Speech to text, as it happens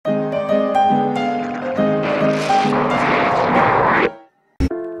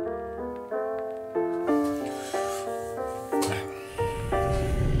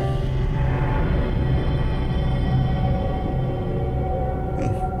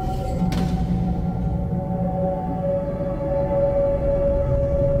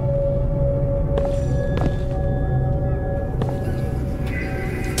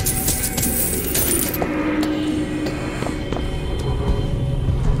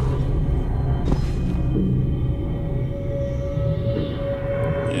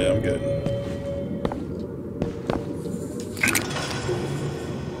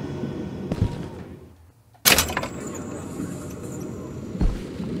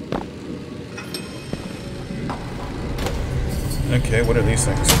Okay, what are these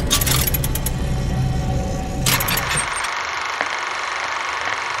things?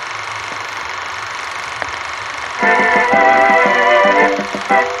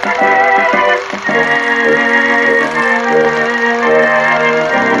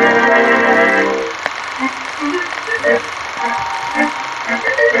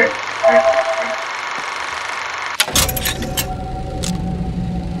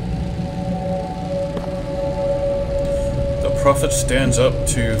 Prophet stands up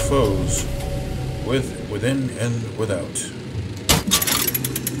to foes, within and without.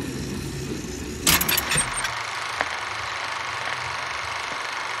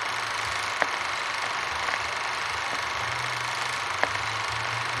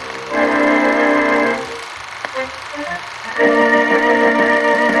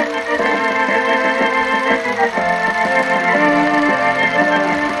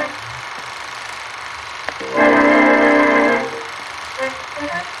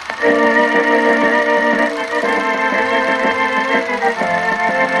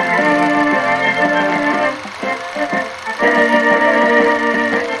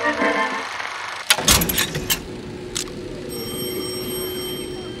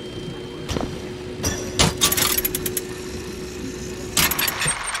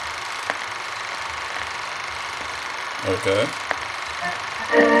 Okay.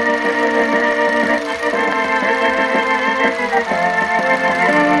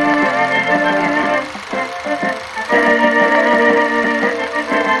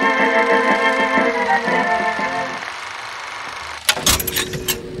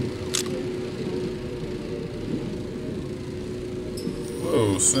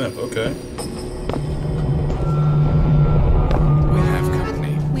 Whoa, snap, okay. We have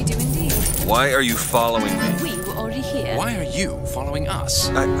company. We do indeed. Why are you following me? We were already here. Why are you following us?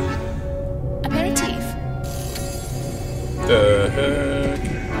 Aperitif. The heck?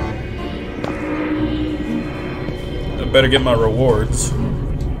 I better get my rewards.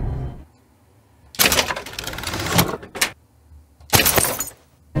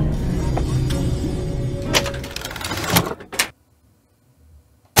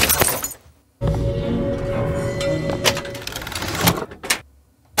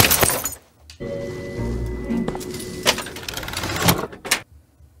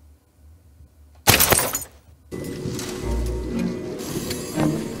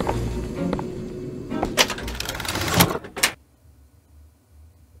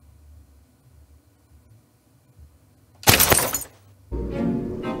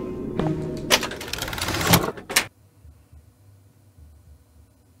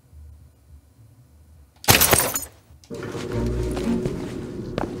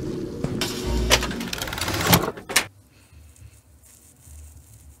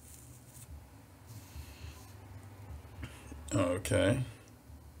 Okay.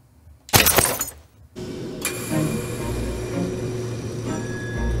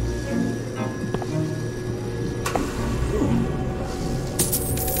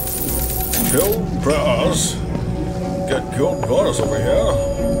 Gold bras. Got gold bars over here.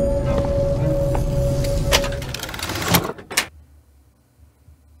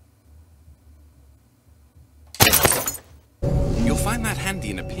 You'll find that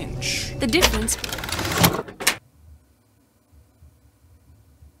handy in a pinch. The difference.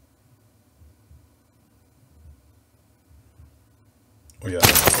 Oh yeah,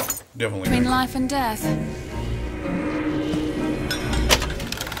 definitely. Between life and death.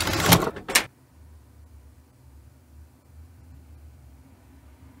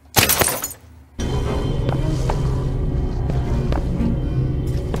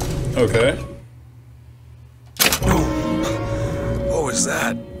 Okay. What was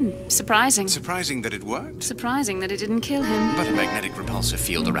that? Surprising. Surprising that it worked. Surprising that it didn't kill him. But a magnetic repulsor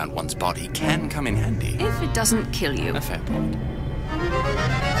field around one's body can come in handy. If it doesn't kill you. A fair point.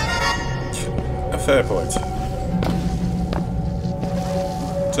 A fair point.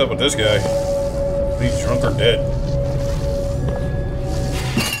 What's up with this guy? He's drunk or dead.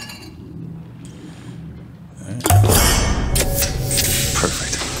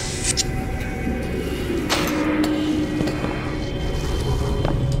 Perfect.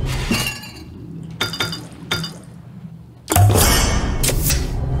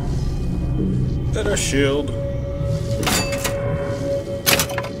 Better shield.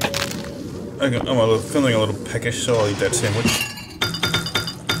 I'm feeling a little peckish, so I'll eat that sandwich.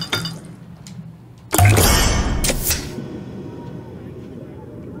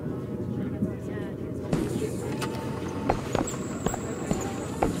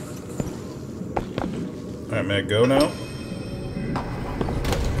 Alright, may I go now?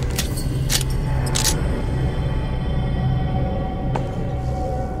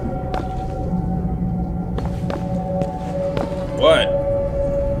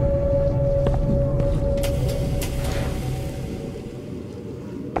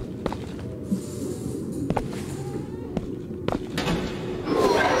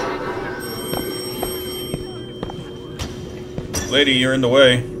 Lady, you're in the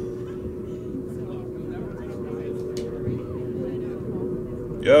way.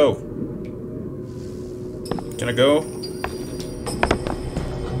 Yo. Can I go?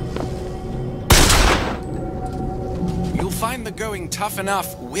 You'll find the going tough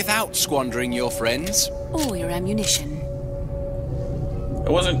enough without squandering your friends. Or your ammunition. I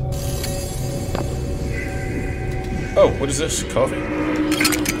wasn't... Oh, what is this? Coffee.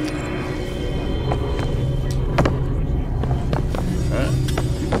 Alright.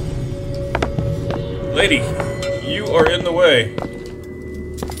 Lady, you are in the way.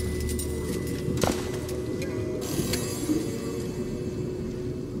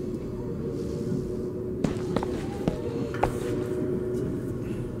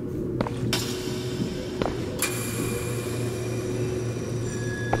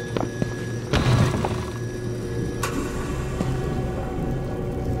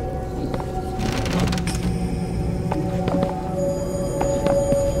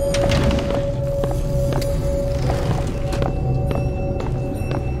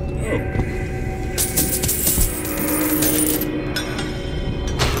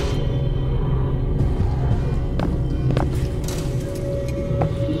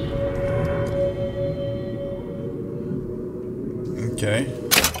 Okay.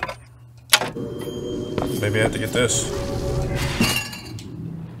 Maybe I have to get this.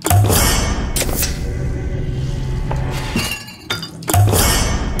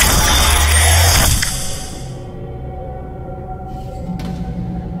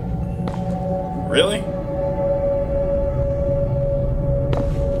 Really?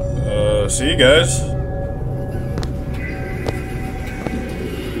 See you guys.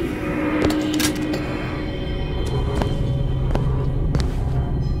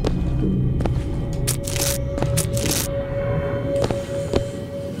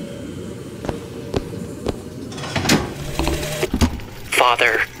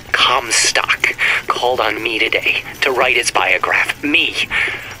 Father Comstock called on me today to write his biograph. Me.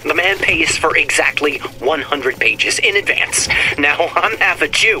 The man pays for exactly 100 pages in advance. Now, I'm half a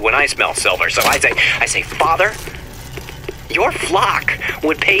Jew when I smell silver, so I say, Father, your flock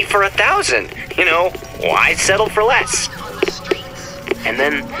would pay for 1,000. You know, why settle for less? And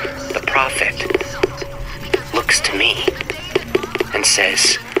then the prophet looks to me and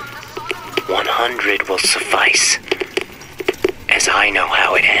says, 100 will suffice, as I know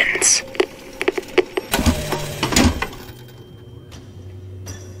how it ends.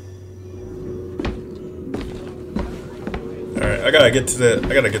 Alright, I gotta get to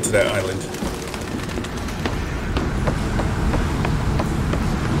that island.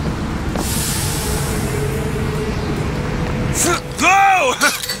 Go!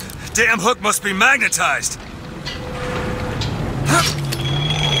 Damn hook must be magnetized.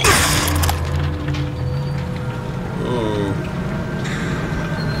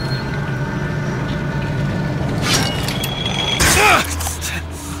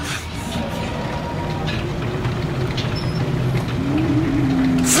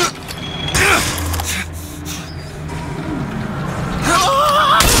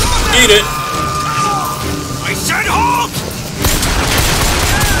 Eat it! I said halt!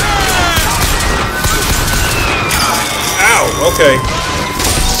 Ow! Okay.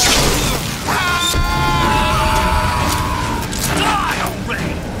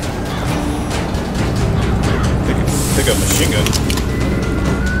 Pick up machine gun.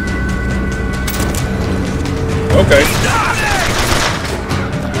 Okay.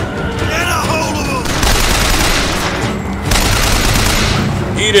 Get a hold of him!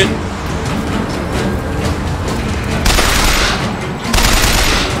 Eat it!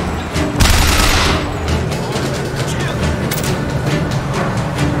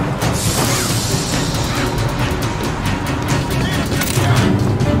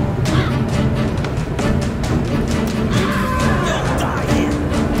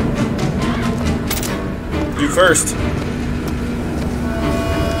 You first.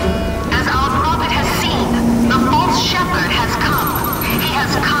 As our prophet has seen, the false shepherd has come. He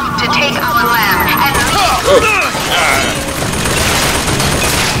has come to take our land and lead.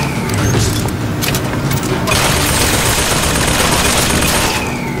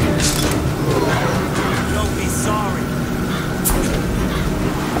 Don't be sorry.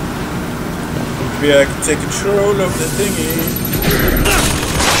 Maybe I can take control of the thingy.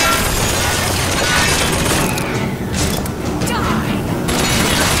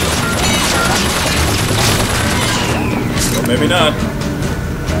 Or maybe not.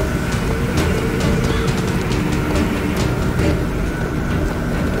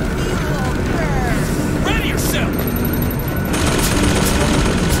 Ready yourself!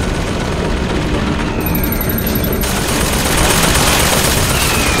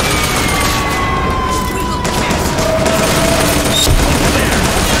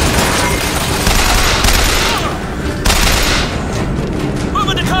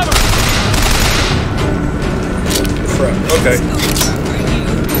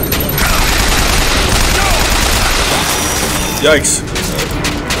 Yikes.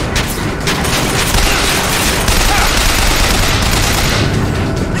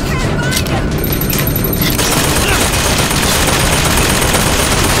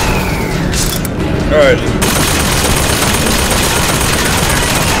 Alright.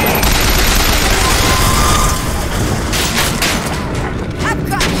 I've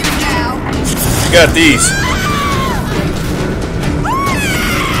got you now. You got these.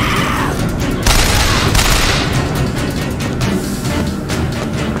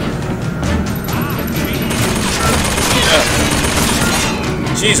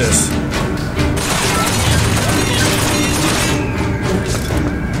 Yeah. Jesus.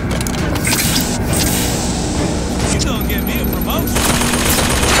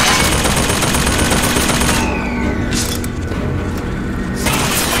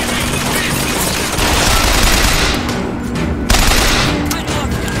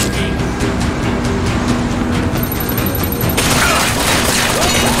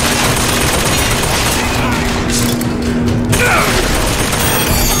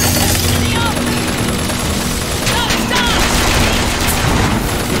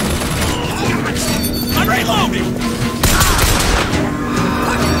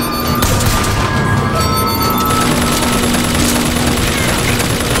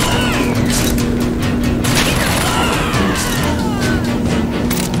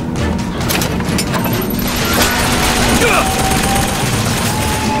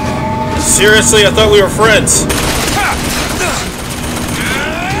 Seriously, I thought we were friends.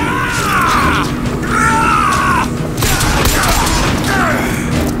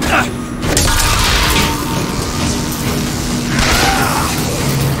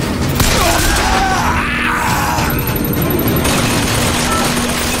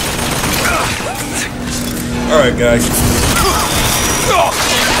 All right, guys.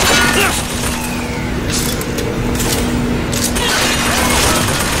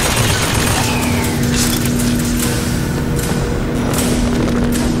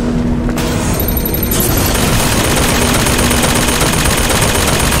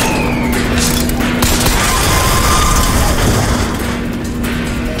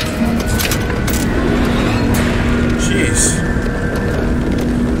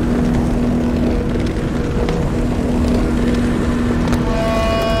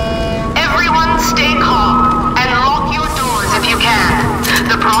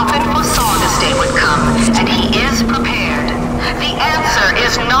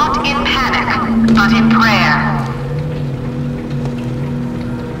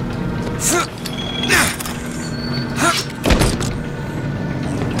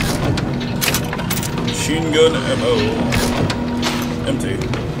 Machine gun ammo. Empty.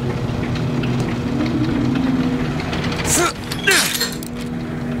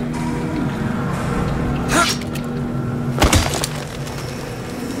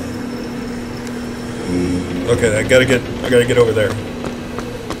 Okay, I gotta get over there.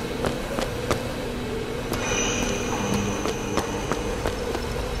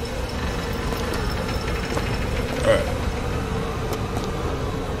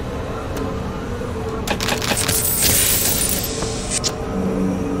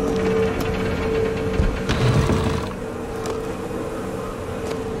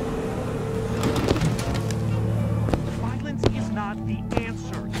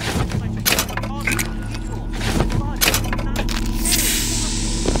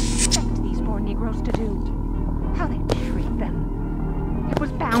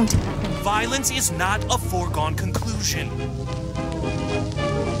 Violence is not a foregone conclusion.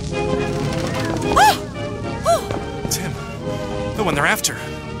 Tim, the one they're after.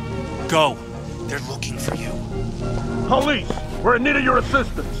 Go. They're looking for you. Police! We're in need of your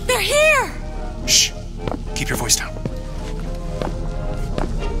assistance! They're here! Shh. Keep your voice down.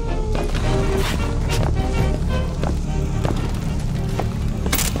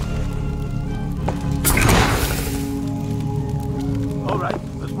 All right,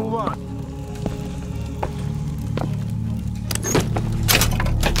 let's move on.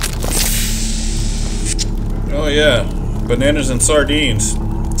 Oh yeah, bananas and sardines.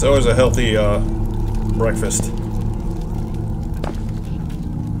 It's always a healthy breakfast.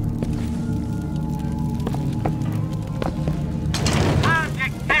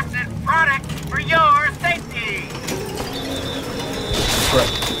 Object tested product for your safety. Crap.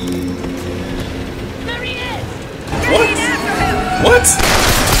 There he is! What? Get after him! What?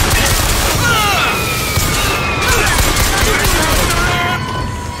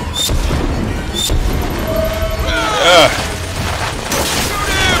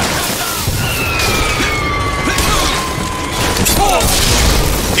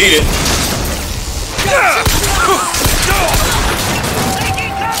 Eat it.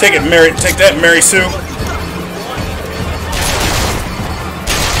 Take it, Mary. Take that, Mary Sue.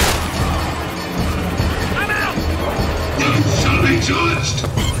 Shall be judged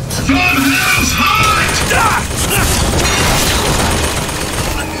from hell's heart!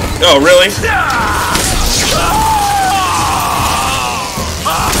 Oh, really?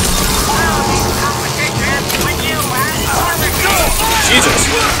 Jesus.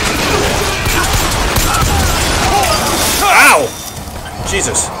 Ow!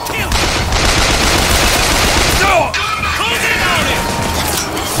 Jesus.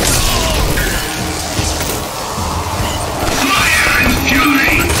 Fire and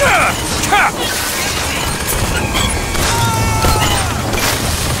fury!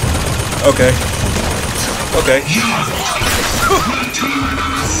 Okay. Okay.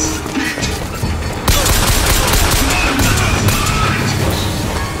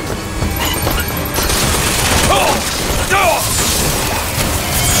 Oh,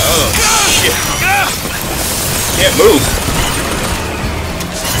 shit. Can't move.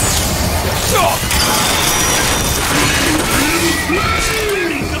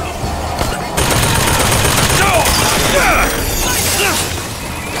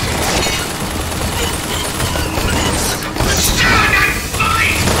 Stand and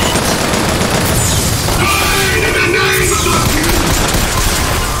fight! Burn in the name of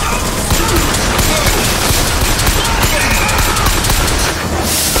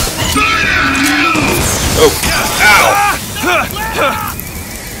Oh, ow!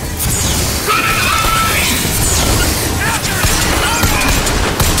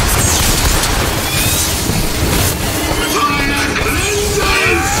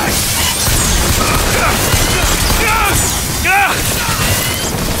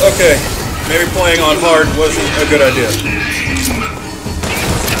 Okay, maybe playing on hard wasn't a good idea.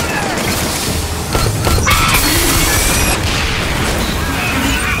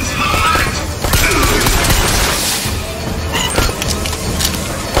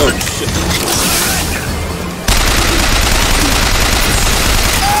 Oh shit.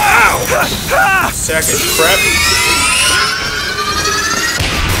 Ow! Sack of crap.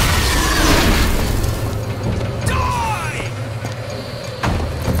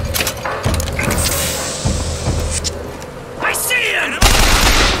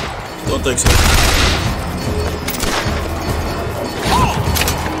 Don't think so.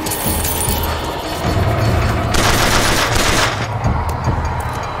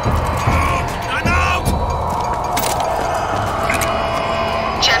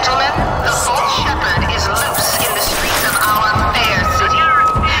 Gentlemen, the false shepherd is loose in the streets of our fair city.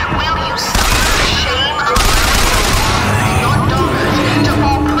 Will you suffer the shame of allowing your daughters to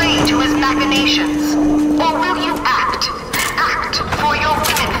fall prey to his machinations? Or will you act? Act for your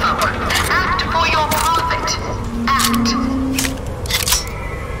women folk. Act for your profit. Act.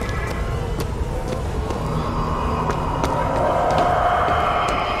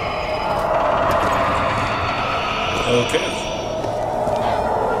 Okay.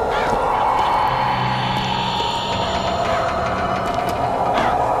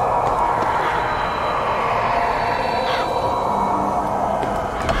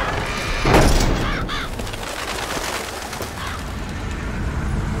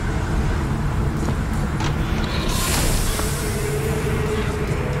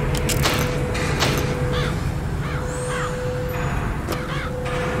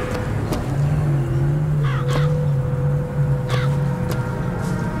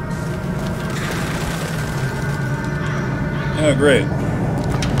 Oh, great.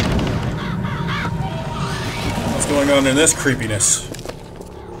 What's going on in this creepiness?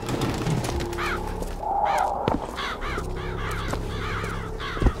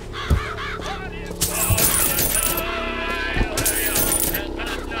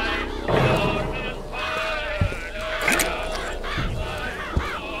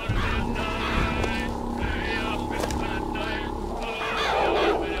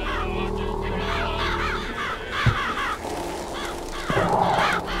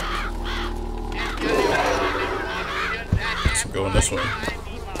 Going this way.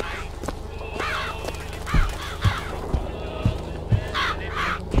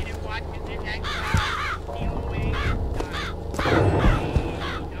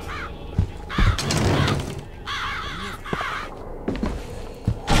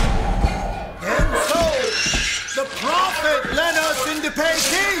 The prophet led us into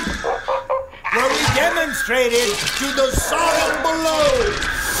Peking, where we demonstrated to the Sodom below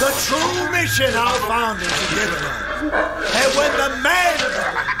the true mission our founders had given us. And when the madmen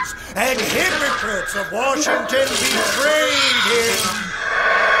and hypocrites of Washington betrayed him,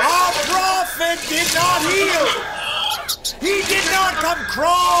 our prophet did not heal. He did not come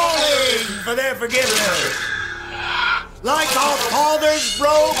crawling for their forgiveness. Like our fathers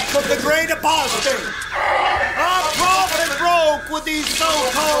broke with the great apostate. Our prophet broke with these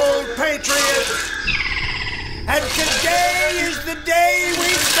so-called patriots. And today is the day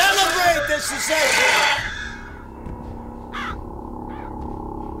we celebrate the secession.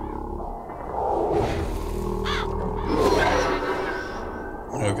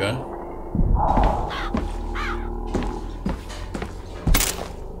 Okay.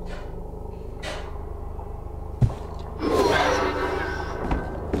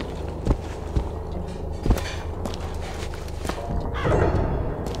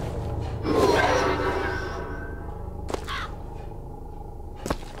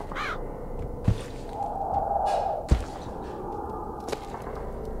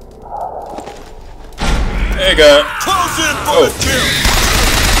 There you go. Close in for the kill.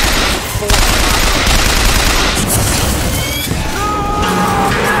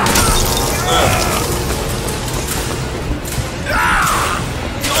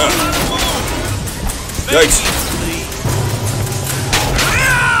 Yikes.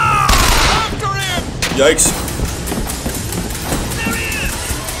 Yikes.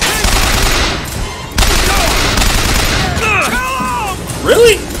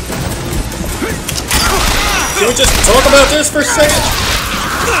 Really? Can we just talk about this for a second?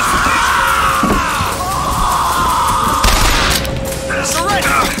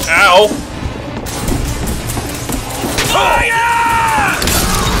 Ow. Oh, yeah!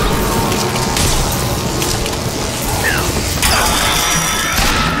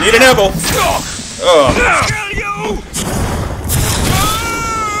 Need an apple. Oh.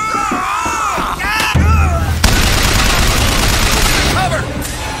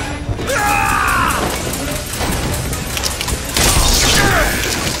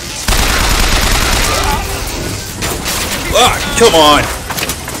 Ah, come on.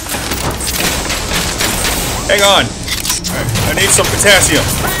 Hang on. I need some potassium.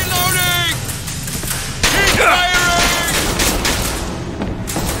 Reloading! Keep firing!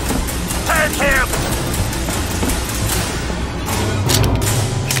 Take him!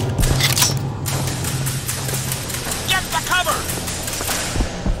 Get the cover!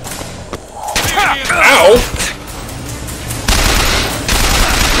 Ow!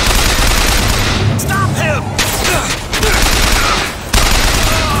 Stop him!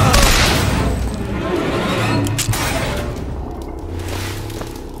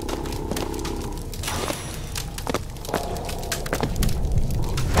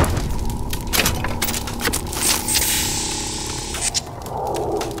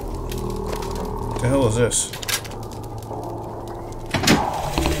 What the hell is this?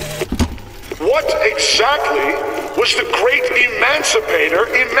 What exactly was the great emancipator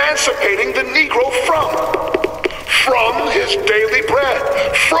emancipating the Negro from? From his daily bread,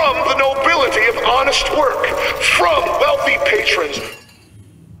 from the nobility of honest work, from wealthy patrons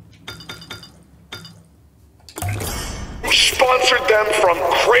who sponsored them from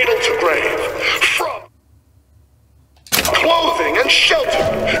cradle to grave, from clothing and shelter.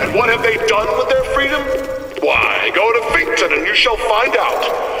 And what have they done with their freedom? Why, go to Finkton and you shall find out.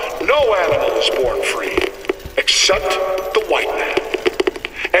 No animal is born free, except the white man.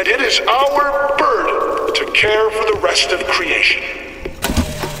 And it is our burden to care for the rest of creation.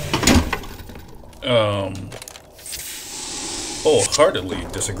 Wholeheartedly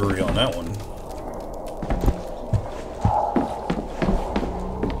disagree on that one.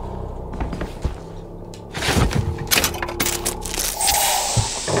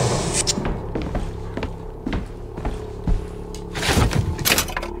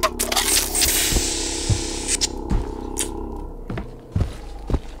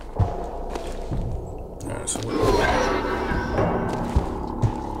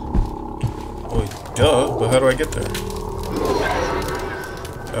 Duh, but how do I get there?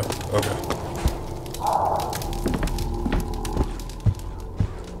 Oh, okay.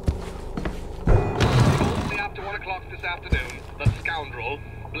 Shortly after 1 o'clock this afternoon, the scoundrel,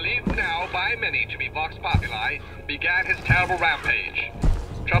 believed now by many to be Vox Populi, began his terrible rampage.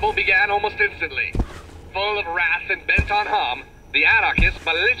 Trouble began almost instantly. Full of wrath and bent on harm, the anarchist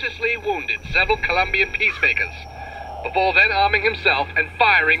maliciously wounded several Colombian peacemakers, before then arming himself and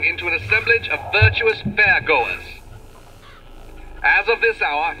firing into an assemblage of virtuous fairgoers. As of this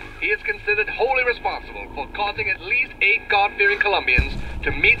hour, he is considered wholly responsible for causing at least 8 God-fearing Colombians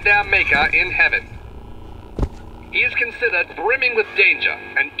to meet their Maker in heaven. He is considered brimming with danger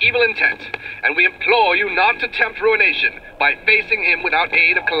and evil intent, and we implore you not to tempt ruination by facing him without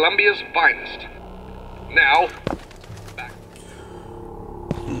aid of Colombia's finest. Now, back.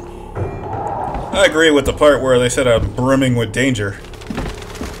 I agree with the part where they said I'm brimming with danger.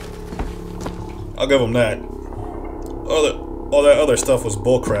 I'll give them that. All that other stuff was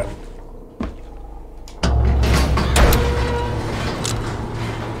bullcrap.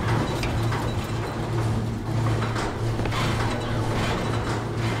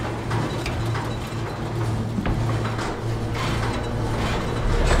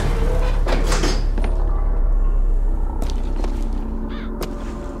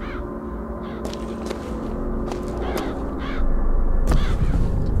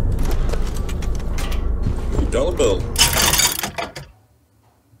 $1 bill.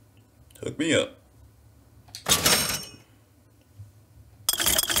 Hook me up.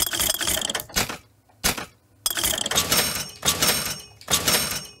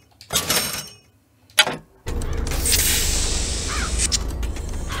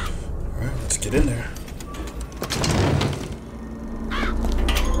 Alright, let's get in there.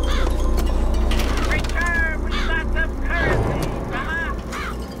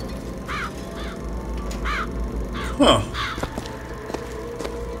 Huh.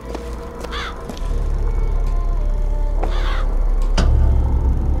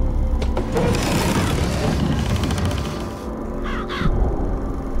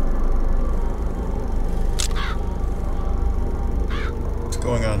 What's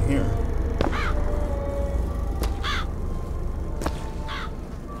going on here?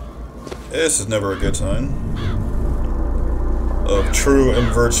 This is never a good sign of true and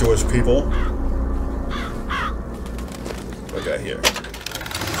virtuous people. What do I got here?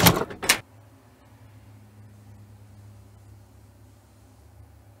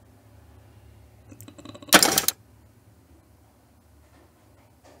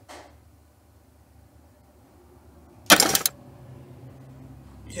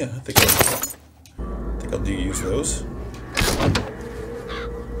 Yeah, I think I'll do use those.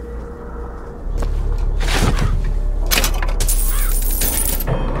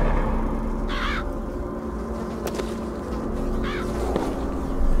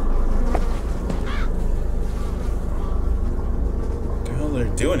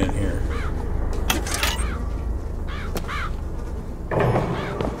 Doing in here?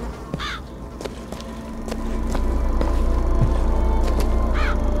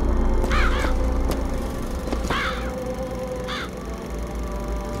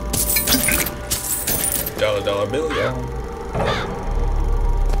 $1 bill, y'all.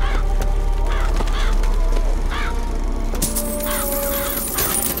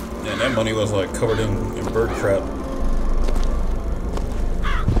 And that money was like covered in bird crap.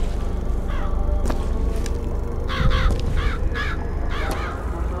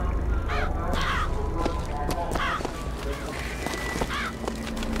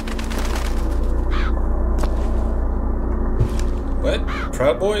 What?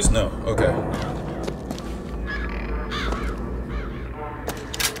 Proud Boys? No. Okay.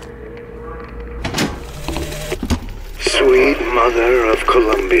 Sweet Mother of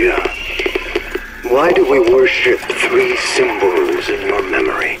Columbia, why do we worship 3 symbols in your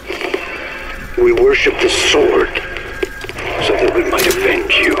memory? We worship the sword, so that we might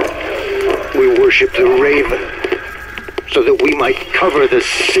avenge you. We worship the raven, so that we might cover the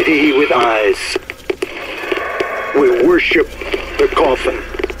city with eyes. We worship the coffin,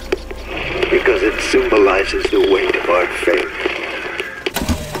 because it symbolizes the weight of our faith.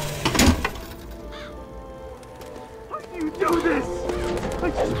 Why do you do this? I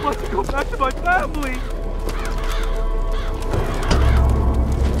just want to go back to my family.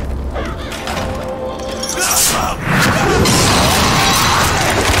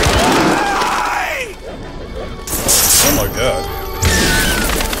 Oh my god.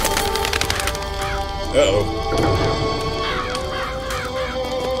 Uh-oh.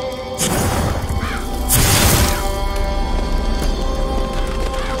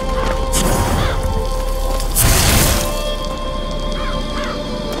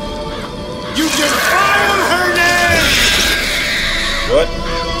 You defile her name! What?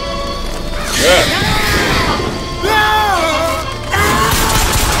 Yeah.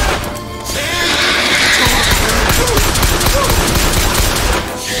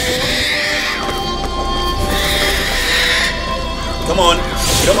 Come on.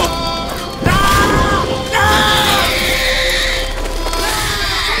 Come on.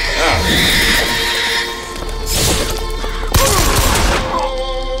 Ah.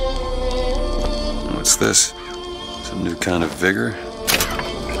 What's this? Some new kind of vigor?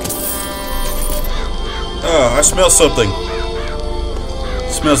 Oh, I smell something.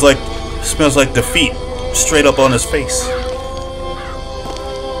 Smells like defeat straight up on his face.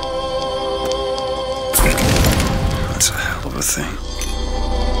 That's a hell of a thing.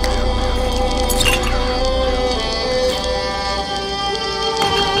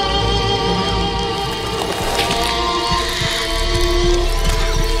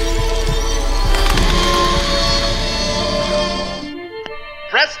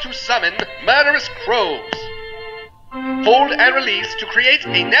 summon murderous crows. Hold and release to create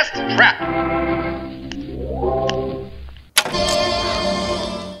a nest trap.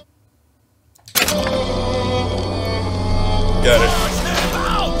 Got it.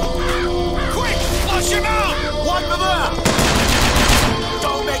 Quick! Flush him out! Wipe him out!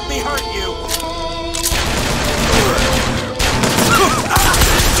 Don't make me hurt you!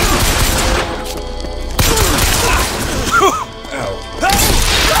 Ow!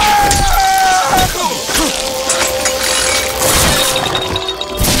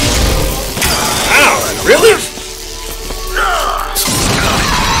 Really?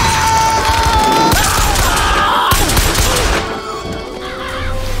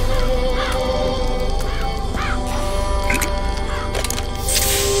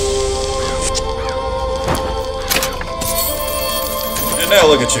 And now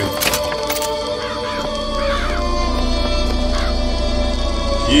look at you.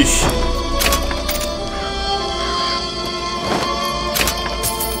 Yeesh.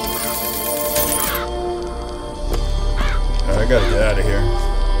 I gotta get out of here.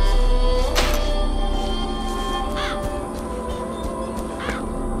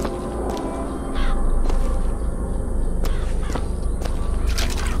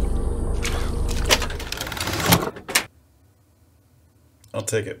 I'll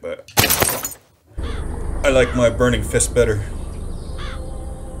take it, but I like my burning fist better.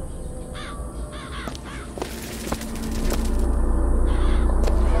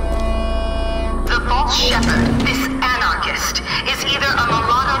 Shepherd, this anarchist, is either a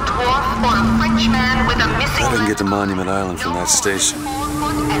mulatto dwarf or a Frenchman with a missing I can get to Monument Island from that station. 4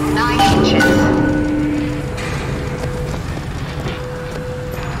 foot and 9 inches.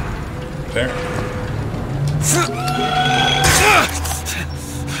 There.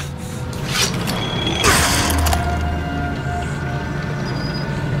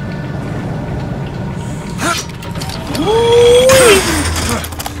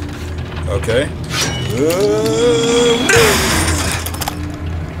 Okay.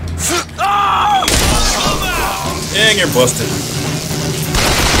 Dang, you're busted.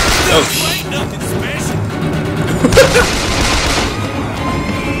 Oh.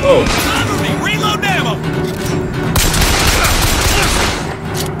 Oh. Reload ammo!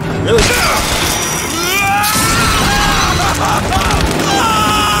 Really?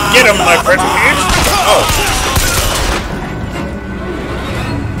 Get him, my friend. Oh.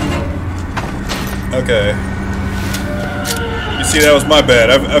 Okay. You see, that was my bad.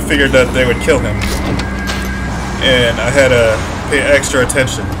 I figured that they would kill him. And I had to pay extra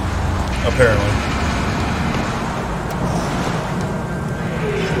attention, apparently.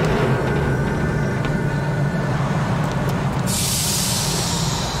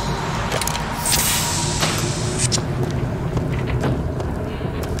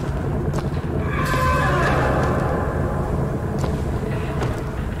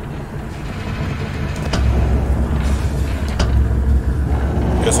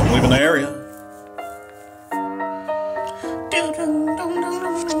 Guess I'm leaving the area.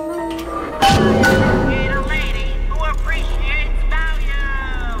 Need a lady who appreciates value.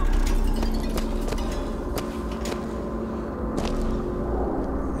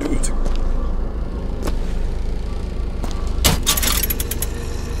 Dude.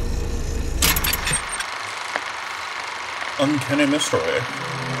 Uncanny mystery.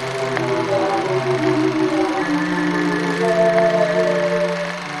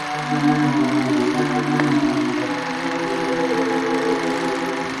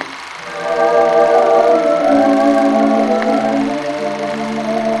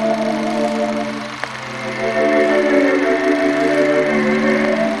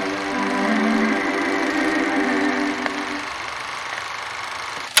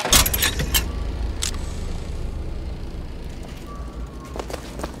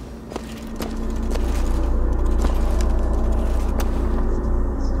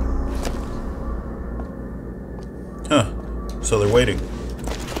 Huh. So they're waiting.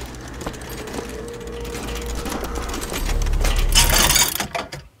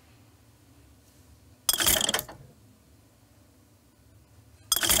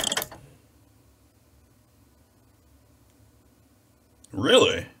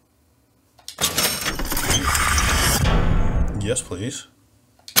 Really? Yes, please.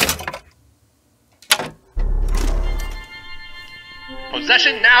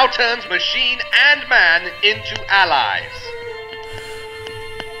 Possession now turns machine and man into allies.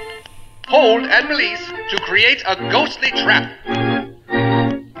 Hold and release to create a ghostly trap.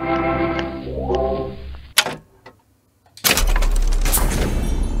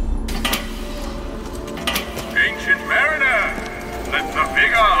 Ancient mariner, let the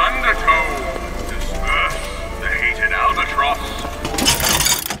vigor undertake.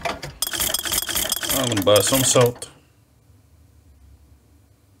 I'm gonna buy some salt.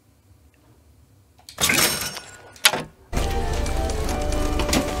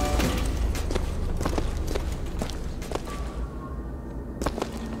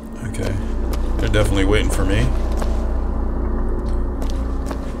 Okay, they're definitely waiting for me.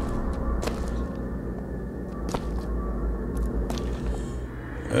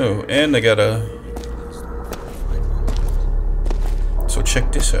 Oh, and they got a... So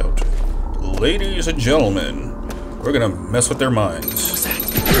check this out. Ladies and gentlemen, we're gonna mess with their minds.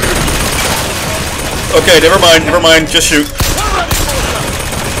 Okay, never mind, just shoot.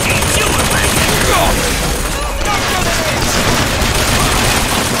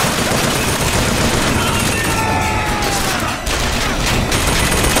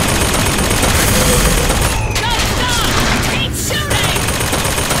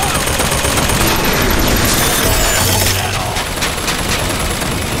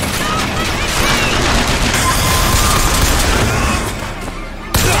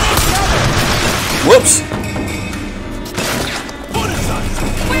 Whoops!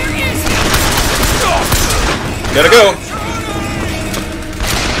 Gotta go!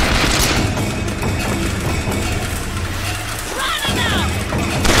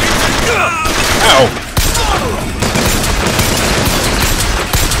 Ow!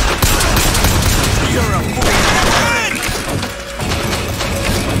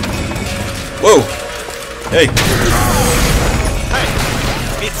 Whoa! Hey!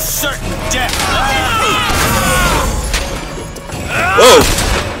 It's certain death. Whoa!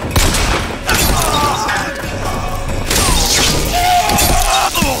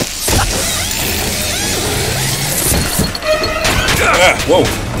 Ah, whoa!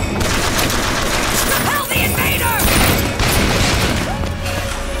 Repel the invader!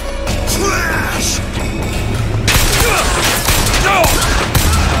 Flash!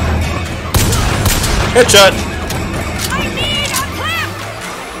 Headshot!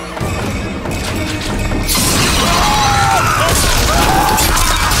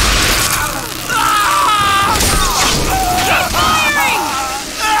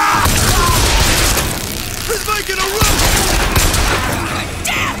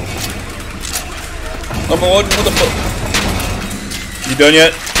 Number one with the foot. You done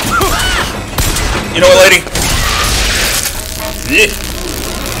yet? You know what, lady? Yeah.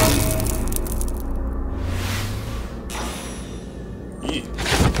 Yeah.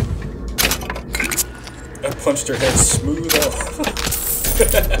 I punched her head smooth off.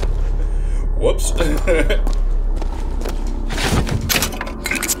 Whoops.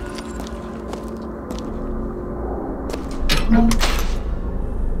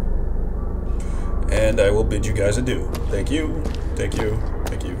 And I will bid you guys adieu. Thank you, thank you,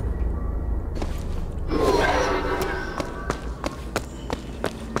 thank you.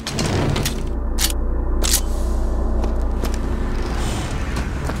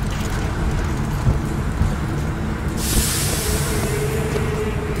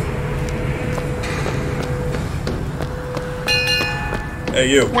 Hey,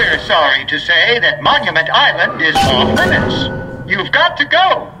 you. We're sorry to say that Monument Island is off limits. You've got to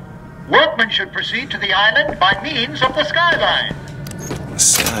go. Workmen should proceed to the island by means of the skyline. The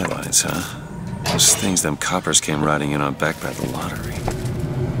skylines, huh? Those things them coppers came riding in on back by the lottery.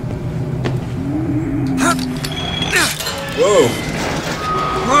 Whoa!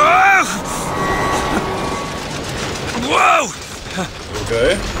 Whoa!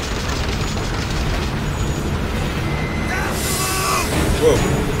 Okay. Whoa.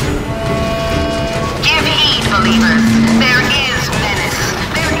 Give heed, believers. There is menace.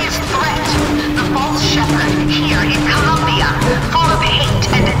 There is threat. The false shepherd here in Columbia, full of hate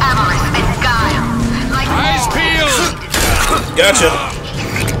and avarice and guile. Like eyes peeled! Gotcha.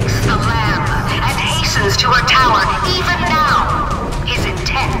 The lamb and hastens to her tower even now. His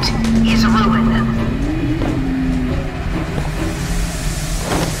intent is ruin.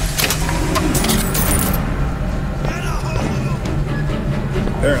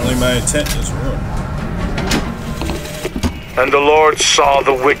 Apparently my intent is ruined. And the Lord saw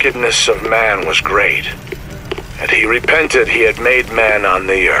the wickedness of man was great, and he repented he had made man on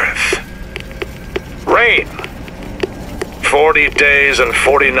the earth. Rain. 40 days and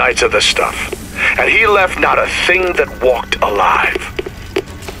 40 nights of the stuff, and he left not a thing that walked alive.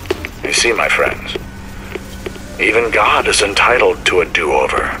 You see, my friends, even God is entitled to a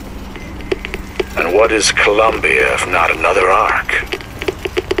do-over. And what is Columbia if not another ark?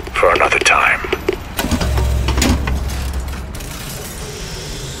 For another time.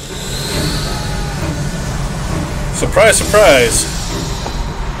 Surprise, surprise.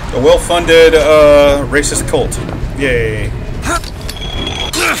 A well-funded, racist cult. Yay.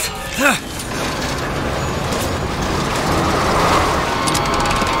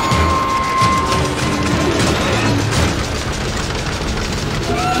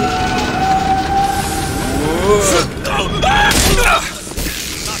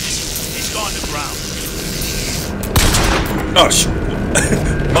 Oh,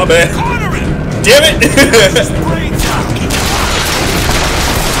 my bad. Damn it!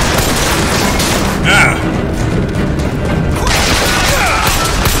 Ah.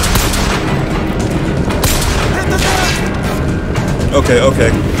 Okay,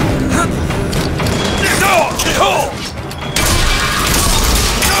 okay.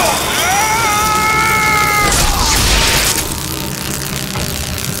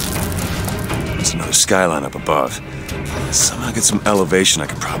 There's another skyline up above. Somehow get some elevation, I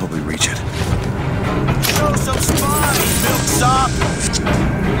could probably reach it. Show some spine, milksop!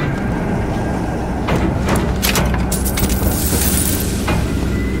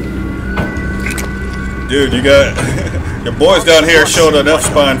 Dude, you got your boys down here showed enough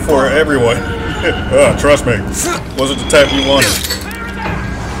spine for everyone. Trust me, wasn't the type you wanted.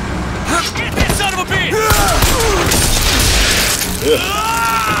 Get that son of a bitch!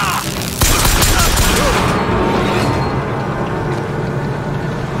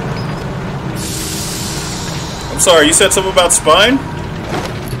 I'm sorry, you said something about spine?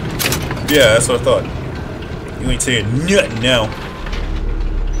 Yeah, that's what I thought. You ain't saying nothing now.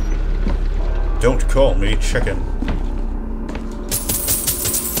 Don't call me chicken.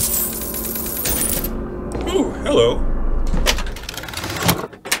 Ooh, hello.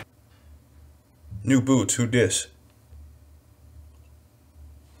 New boots, who dis?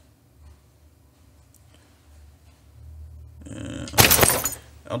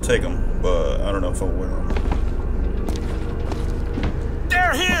 I'll take them, but I don't know if I'll wear them.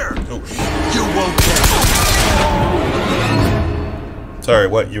 They're here! Oh, shit. You won't get. Sorry,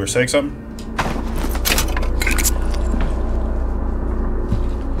 what? You were saying something?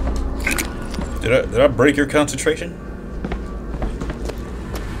 Did I break your concentration?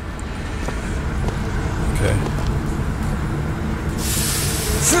 Okay.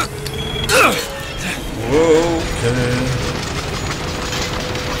 Whoa, okay.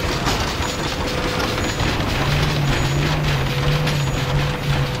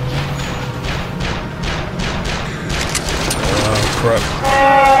 Crap.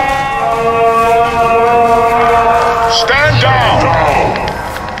 Stand down!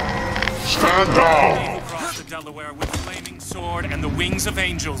 Stand down! Across the Delaware with flaming sword and the wings of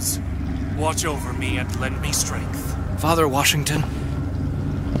angels. Watch over me and lend me strength. Father Washington,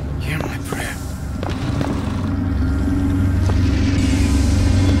 hear my prayer.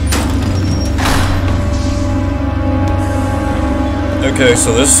 Okay,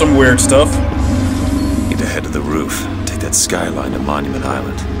 so this is some weird stuff. Need to head to the roof. Take that skyline to Monument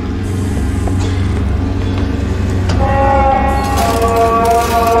Island.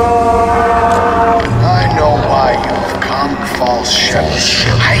 I know why you've come, false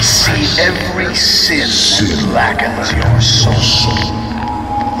shepherd. I see every sin that blackens your soul.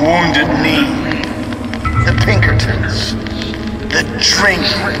 Wounded knee, the Pinkertons, the drink,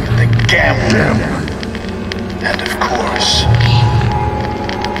 the gambling, and of course,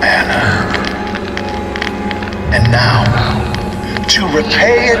 Anna. And now, to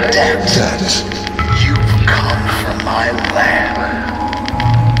repay a debt, you've come from my land.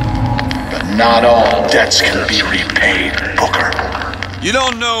 But not all debts can be repaid, Booker. You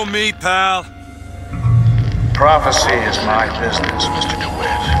don't know me, pal. Prophecy is my business, Mr.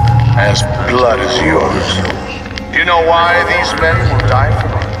 DeWitt. As blood as yours. Do you know why these men will die for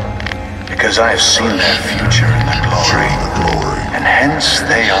me? Because I have seen their future in the glory. And hence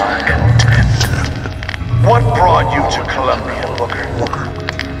they are content. What brought you to Columbia, Booker?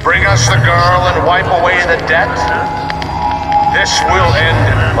 Bring us the girl and wipe away the debt? This will end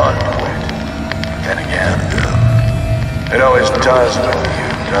in blood, DeWitt. Then again, it always does with you,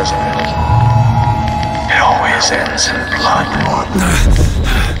 doesn't it? It always ends in blood.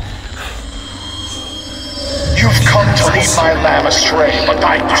 You've come to lead my lamb astray, but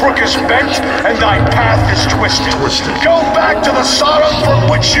thy crook is bent and thy path is twisted. Go back to the Sodom from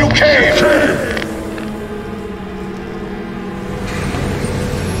which you came!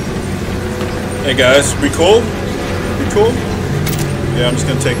 Hey guys, we cool? We cool? Yeah, I'm just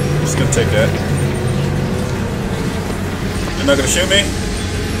gonna take that. You're not gonna shoot me?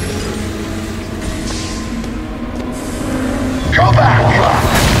 Go back!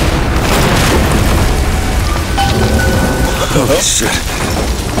 Oh, shit.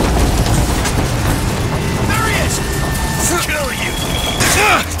 There he is! Kill you!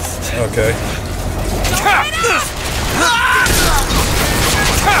 Okay.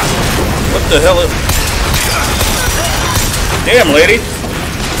 What the hell is... Damn, lady!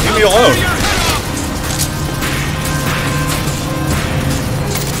 Leave me alone.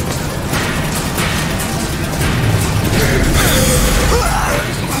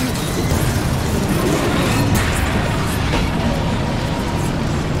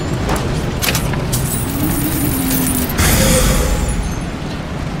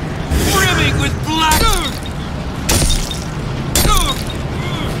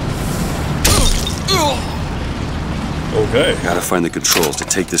 Okay. Gotta find the controls to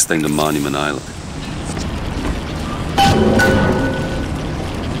take this thing to Monument Island.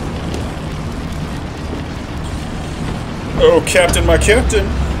 Oh, Captain, my Captain!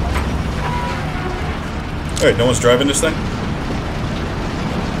 Alright, no one's driving this thing?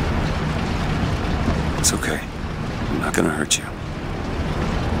 It's okay. I'm not gonna hurt you.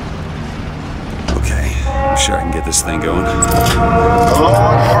 Okay, I'm sure I can get this thing going. The Lord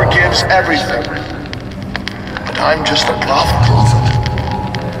forgives everything. But I'm just a prophet.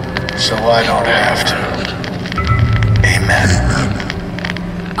 So I don't have to. Amen.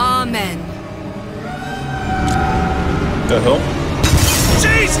 Amen. The hell?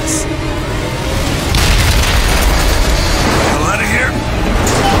 Jesus! Hell out of here.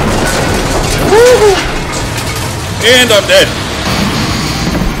 And I'm dead.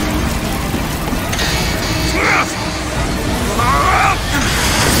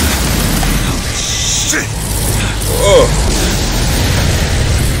 Shit! Oh.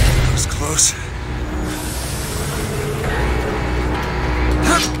 That was close.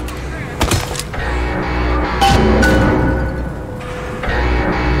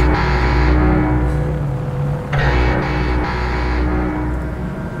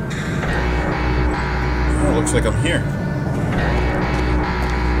 Oh, looks like I'm here.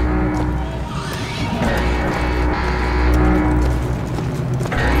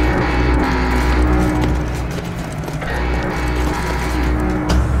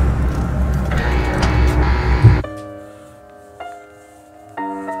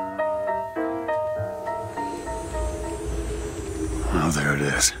 Oh, there it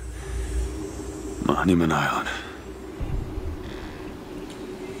is. Monument Island.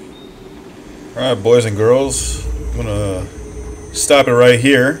 Alright, boys and girls. I'm gonna stop it right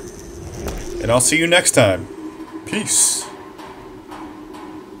here. And I'll see you next time. Peace.